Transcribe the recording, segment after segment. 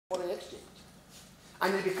exchange.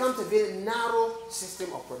 And it becomes a very narrow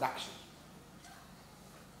system of production.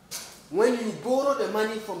 When you borrow the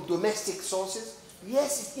money from domestic sources,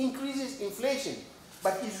 yes, it increases inflation,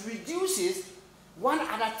 but it reduces one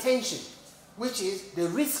other tension, which is the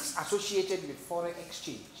risks associated with foreign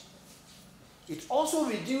exchange. It also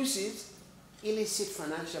reduces illicit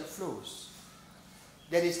financial flows.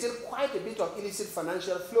 There is still quite a bit of illicit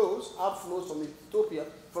financial flows, outflows from Ethiopia,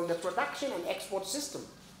 from the production and export system,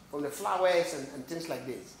 from the flowers and things like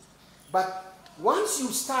this. But once you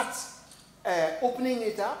start opening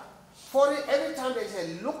it up, every time there's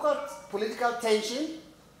a local political tension,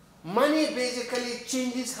 money basically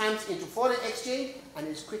changes hands into foreign exchange and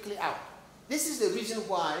is quickly out. This is the reason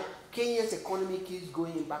why Kenya's economy keeps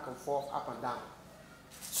going back and forth, up and down.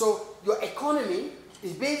 So your economy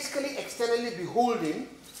is basically externally beholden,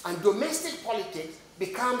 and domestic politics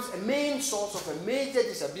becomes a main source of a major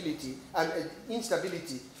disability and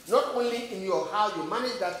instability, not only in how you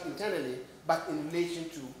manage that internally, but in relation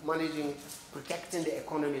to protecting the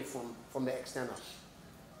economy from the external.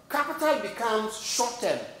 Capital becomes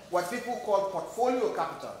short-term, what people call portfolio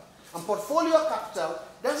capital. And portfolio capital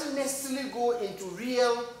doesn't necessarily go into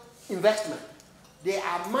real investment. They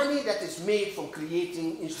are money that is made from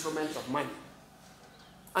creating instruments of money.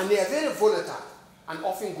 And they are very volatile and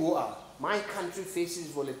often go out. My country faces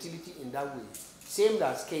volatility in that way. Same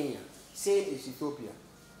as Kenya, same as Ethiopia.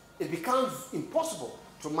 It becomes impossible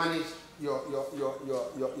to manage your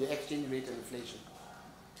exchange rate and inflation.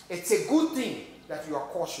 It's a good thing that you are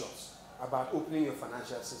cautious about opening your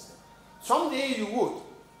financial system. Someday you would,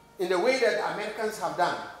 in the way that the Americans have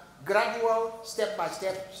done, gradual, step by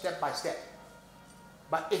step, step by step.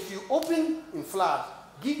 But if you open in flood,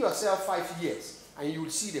 give yourself 5 years and you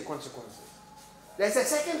will see the consequences. There's a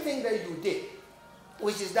second thing that you did,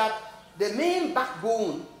 which is that the main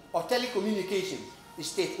backbone of telecommunications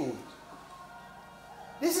is state-owned.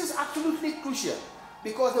 This is absolutely crucial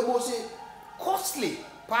because the most costly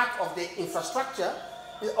part of the infrastructure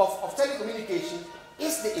of telecommunications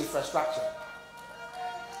is the infrastructure.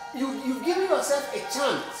 You've given yourself a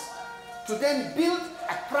chance to then build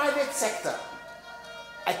a private sector,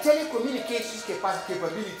 a telecommunications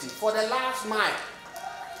capability for the last mile,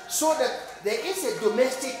 so that there is a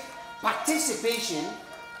domestic participation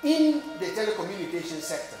in the telecommunications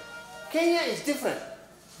sector. Kenya is different.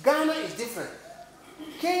 Ghana is different.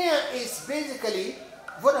 Kenya is basically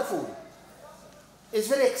Vodafone. It's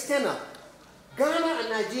very external. Ghana and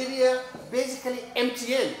Nigeria, basically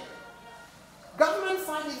MTN. Government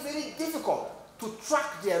find it very difficult to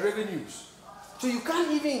track their revenues. So you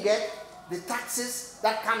can't even get the taxes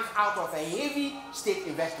that comes out of a heavy state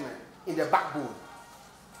investment in the backbone.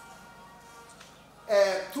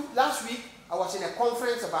 Last week, I was in a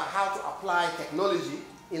conference about how to apply technology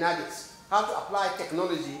in Addis, how to apply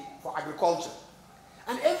technology for agriculture.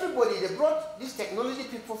 And everybody, they brought these technology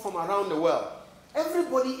people from around the world.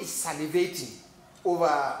 Everybody is salivating over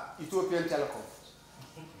Ethiopian telecoms.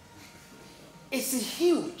 It's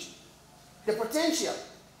huge, the potential.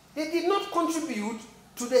 They did not contribute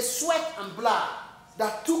to the sweat and blood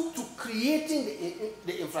that took to creating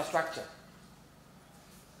the infrastructure.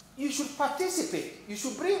 You should participate. You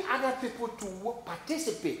should bring other people to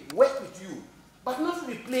participate, work with you, but not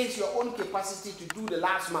replace your own capacity to do the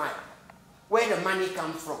last mile, where the money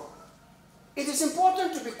comes from. It is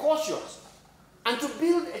important to be cautious and to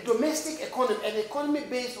build a domestic economy, an economy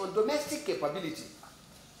based on domestic capability.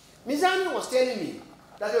 Mizani was telling me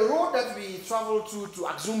that the road that we traveled to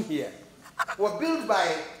Axum here were built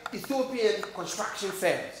by Ethiopian construction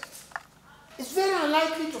firms. It's very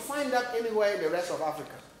unlikely to find that anywhere in the rest of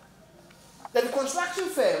Africa. That the construction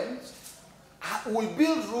firms will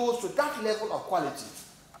build roads to that level of quality.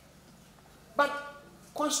 But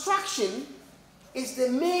construction is the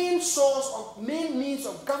main means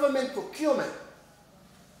of government procurement.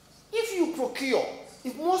 If you procure,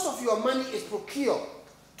 if most of your money is procured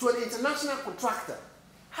to an international contractor,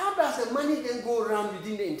 how does the money then go around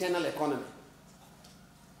within the internal economy?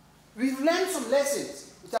 We've learned some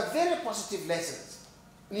lessons, which are very positive lessons,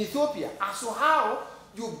 in Ethiopia, as to how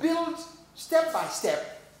you build step by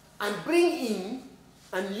step and bring in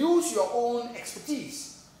and use your own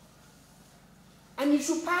expertise. And you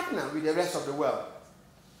should partner with the rest of the world,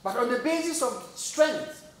 but on the basis of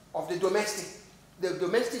strength of the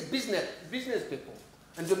domestic business people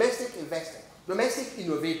and domestic investors, domestic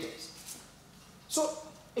innovators. So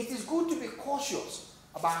it is good to be cautious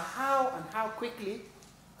about how quickly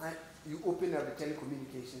you open up the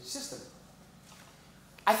telecommunications system.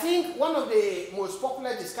 I think one of the most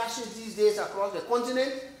popular discussions these days across the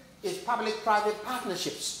continent is public-private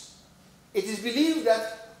partnerships. It is believed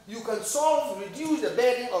that you can reduce the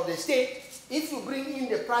burden of the state if you bring in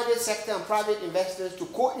the private sector and private investors to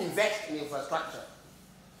co-invest in infrastructure.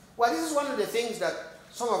 Well, this is one of the things that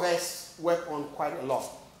some of us work on quite a lot.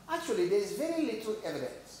 Actually, there is very little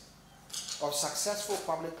evidence of successful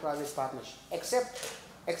public-private partnership,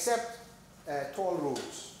 except toll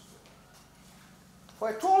roads. For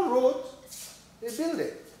a toll road, they build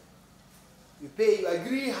it. You pay, you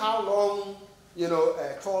agree how long,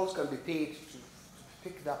 tolls can be paid to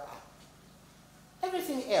pick that up.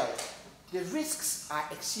 Everything else, the risks are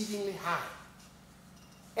exceedingly high.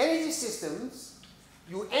 Energy systems,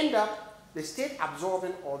 you end up the state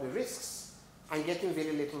absorbing all the risks and getting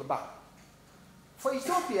very little back. For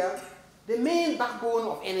Ethiopia, the main backbone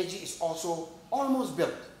of energy is also almost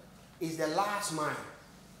built, is the last mile.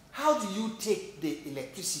 How do you take the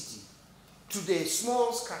electricity to the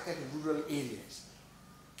small scattered rural areas?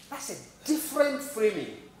 That's a different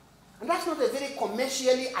framing. And that's not a very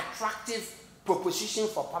commercially attractive proposition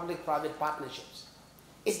for public-private partnerships.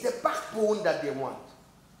 It's the backbone that they want.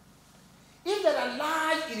 If there are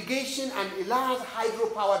large irrigation and large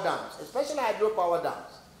hydropower dams, especially hydropower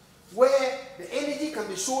dams, where the energy can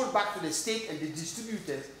be sold back to the state and the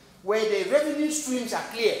distributors, where the revenue streams are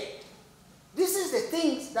clear, this is the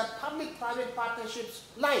things that public-private partnerships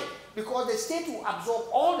like, because the state will absorb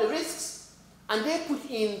all the risks and they put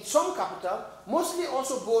in some capital, mostly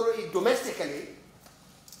also borrow it domestically,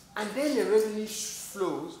 and then the revenue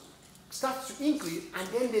flows start to increase, and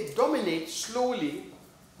then they dominate slowly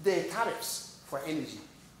the tariffs for energy.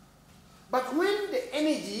 But when the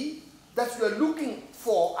energy that you are looking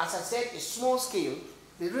for, as I said, is small scale,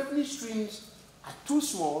 the revenue streams are too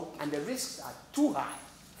small and the risks are too high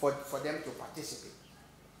for them to participate.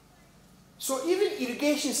 So even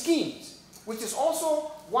irrigation schemes, which is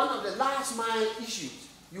also one of the last mile issues,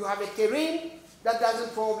 you have a terrain that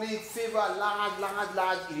doesn't probably favor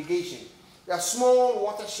large irrigation. There are small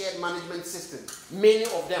watershed management systems, many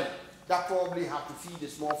of them, that probably have to feed the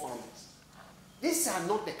small farmers. These are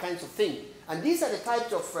not the kinds of things. And these are the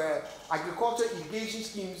types of agricultural irrigation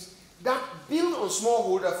schemes that build on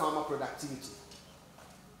smallholder farmer productivity.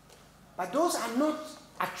 But those are not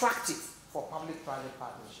attractive for public-private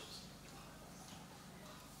partnerships.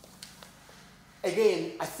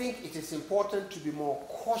 Again, I think it is important to be more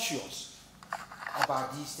cautious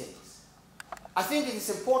about these things. I think it is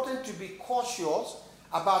important to be cautious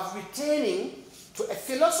about returning to a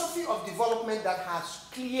philosophy of development that has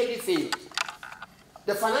clearly failed.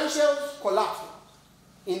 The financial collapse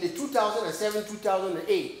in the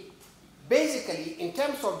 2007-2008, basically in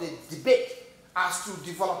terms of the debate as to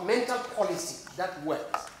developmental policy that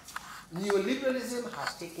works, neoliberalism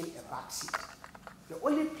has taken a backseat. The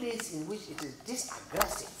only place in which it is this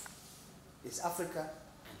aggressive is Africa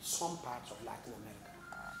and some parts of Latin America.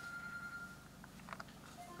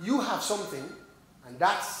 You have something, and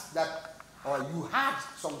you had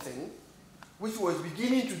something which was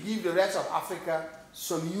beginning to give the rest of Africa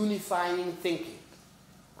some unifying thinking.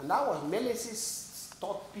 And that was Melis's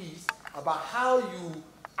thought piece about how you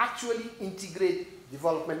actually integrate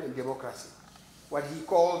development and democracy, what he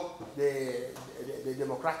called the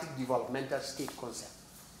democratic developmental state concept.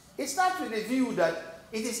 It starts with the view that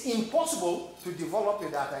it is impossible to develop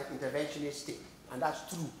without an interventionist state, and that's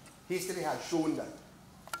true. History has shown that.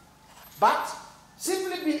 But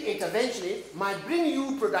simply being interventionist might bring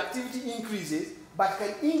you productivity increases, but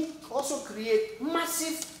can also create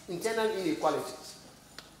massive internal inequalities.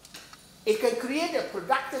 It can create a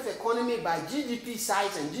productive economy by GDP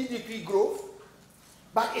size and GDP growth,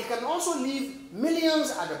 but it can also leave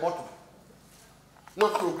millions at the bottom,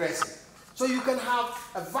 not progressing. So you can have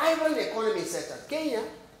a vibrant economy such as Kenya,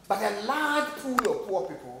 but a large pool of poor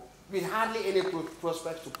people with hardly any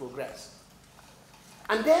prospects to progress.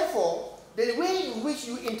 And therefore, the way in which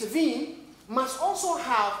you intervene must also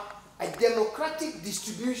have a democratic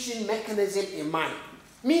distribution mechanism in mind,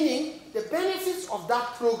 meaning the benefits of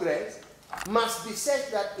that progress must be such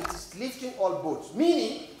that it is lifting all boats,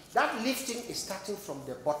 meaning that lifting is starting from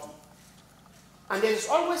the bottom. And there is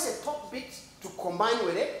always a top bit to combine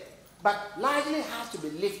with it, but largely has to be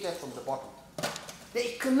lifted from the bottom.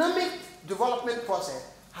 The economic development process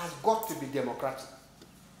has got to be democratic.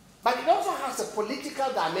 But it also has a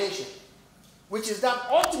political dimension, which is that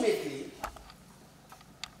ultimately,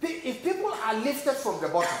 if people are lifted from the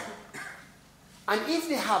bottom, and if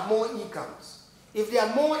they have more incomes, if they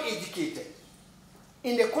are more educated,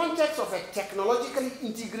 in the context of a technologically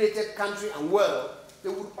integrated country and world, they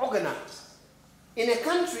would organize. In a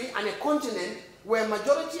country and a continent where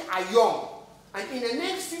majority are young, and in the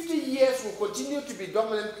next 50 years will continue to be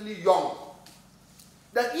dominantly young,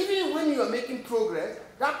 that even when you are making progress,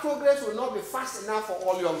 that progress will not be fast enough for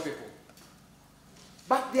all young people.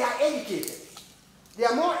 But they are educated. They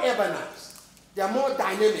are more urbanized. They are more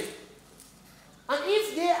dynamic. And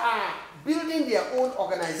if they are building their own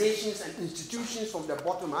organizations and institutions from the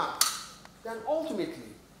bottom up, then ultimately,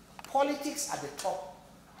 politics at the top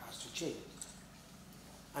has to change.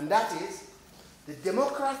 And that is, the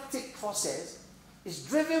democratic process is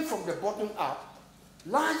driven from the bottom up,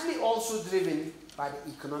 largely also driven by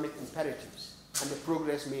the economic imperatives and the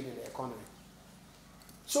progress made in the economy.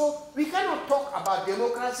 So we cannot talk about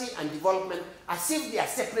democracy and development as if they are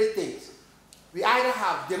separate things. We either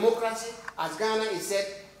have democracy, as Ghana is said,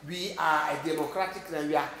 we are a democratic and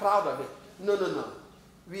we are proud of it. No, no, no.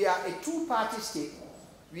 We are a two-party state.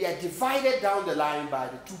 We are divided down the line by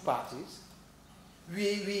the two parties. We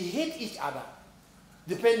hate each other,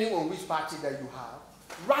 depending on which party that you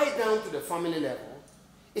have, right down to the family level.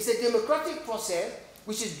 It's a democratic process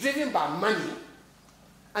which is driven by money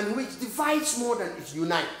and which divides more than it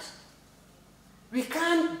unites. We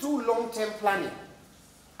can't do long-term planning.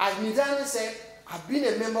 As Mizani said, I've been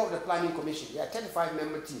a member of the Planning Commission. We are a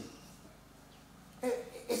 35-member team.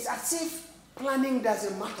 It's as if planning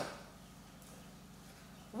doesn't matter.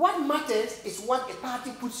 What matters is what a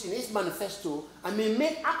party puts in its manifesto and may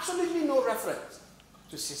make absolutely no reference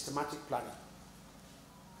to systematic planning.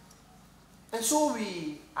 And so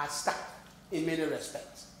we are stuck in many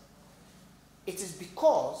respects. It is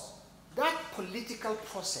because that political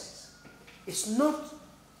process is not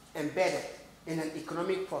embedded in an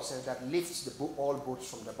economic process that lifts all boats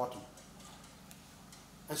from the bottom.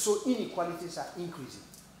 And so inequalities are increasing.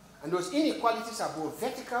 And those inequalities are both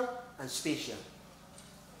vertical and spatial.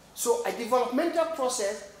 So a developmental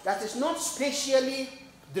process that is not spatially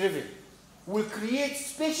driven will create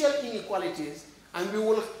spatial inequalities, and we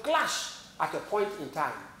will clash at a point in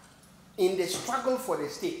time in the struggle for the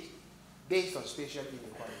state based on spatial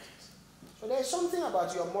inequalities. So there is something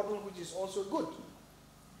about your model which is also good.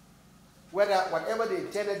 Whatever the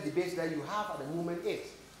internal debate that you have at the moment is,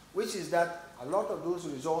 which is that a lot of those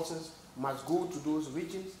resources must go to those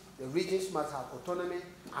regions. The regions must have autonomy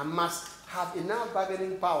and must have enough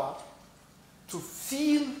bargaining power to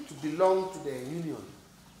feel to belong to the union.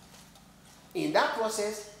 In that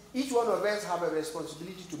process, each one of us have a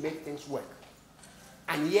responsibility to make things work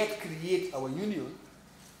and yet create our union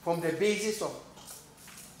from the basis of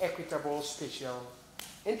equitable spatial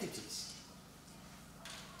entities.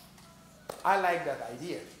 I like that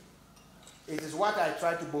idea. It is what I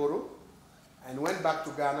tried to borrow and went back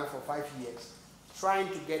to Ghana for 5 years, trying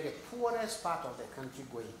to get the poorest part of the country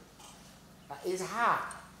going. But it's hard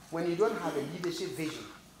when you don't have a leadership vision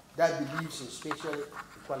that believes in spatial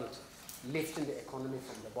equality, lifting the economy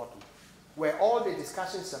from the bottom, where all the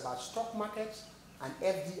discussions about stock markets and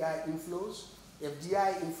FDI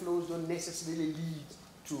inflows don't necessarily lead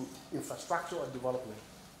to infrastructure or development.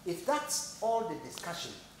 If that's all the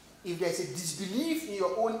discussion, if there's a disbelief in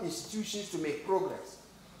your own institutions to make progress,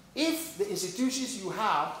 if the institutions you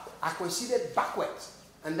have are considered backwards,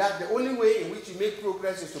 and that the only way in which you make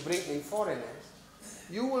progress is to bring in foreigners,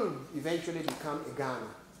 you will eventually become a Ghana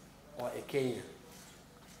or a Kenya.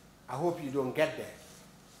 I hope you don't get there.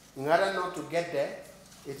 In order not to get there,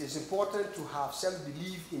 it is important to have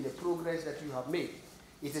self-belief in the progress that you have made.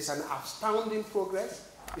 It is an astounding progress.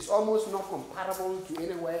 It's almost not comparable to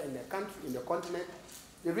anywhere in the country, in the continent.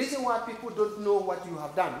 The reason why people don't know what you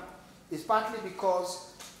have done is partly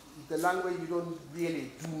because the language, you don't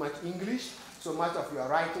really do much English, so much of your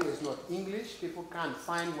writing is not English. People can't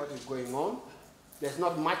find what is going on. There's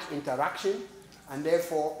not much interaction, and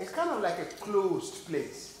therefore it's kind of like a closed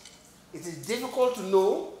place. It is difficult to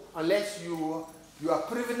know unless you are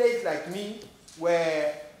privileged like me,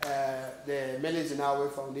 where the Mele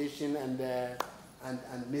Zenawi Foundation and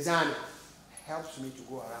Mizani helps me to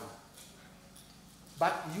go around.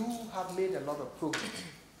 But you have made a lot of progress,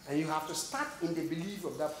 and you have to start in the belief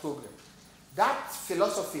of that progress. That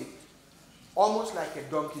philosophy, almost like a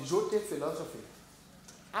Don Quixote philosophy,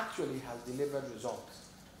 actually has delivered results.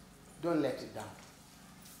 Don't let it down.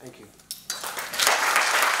 Thank you.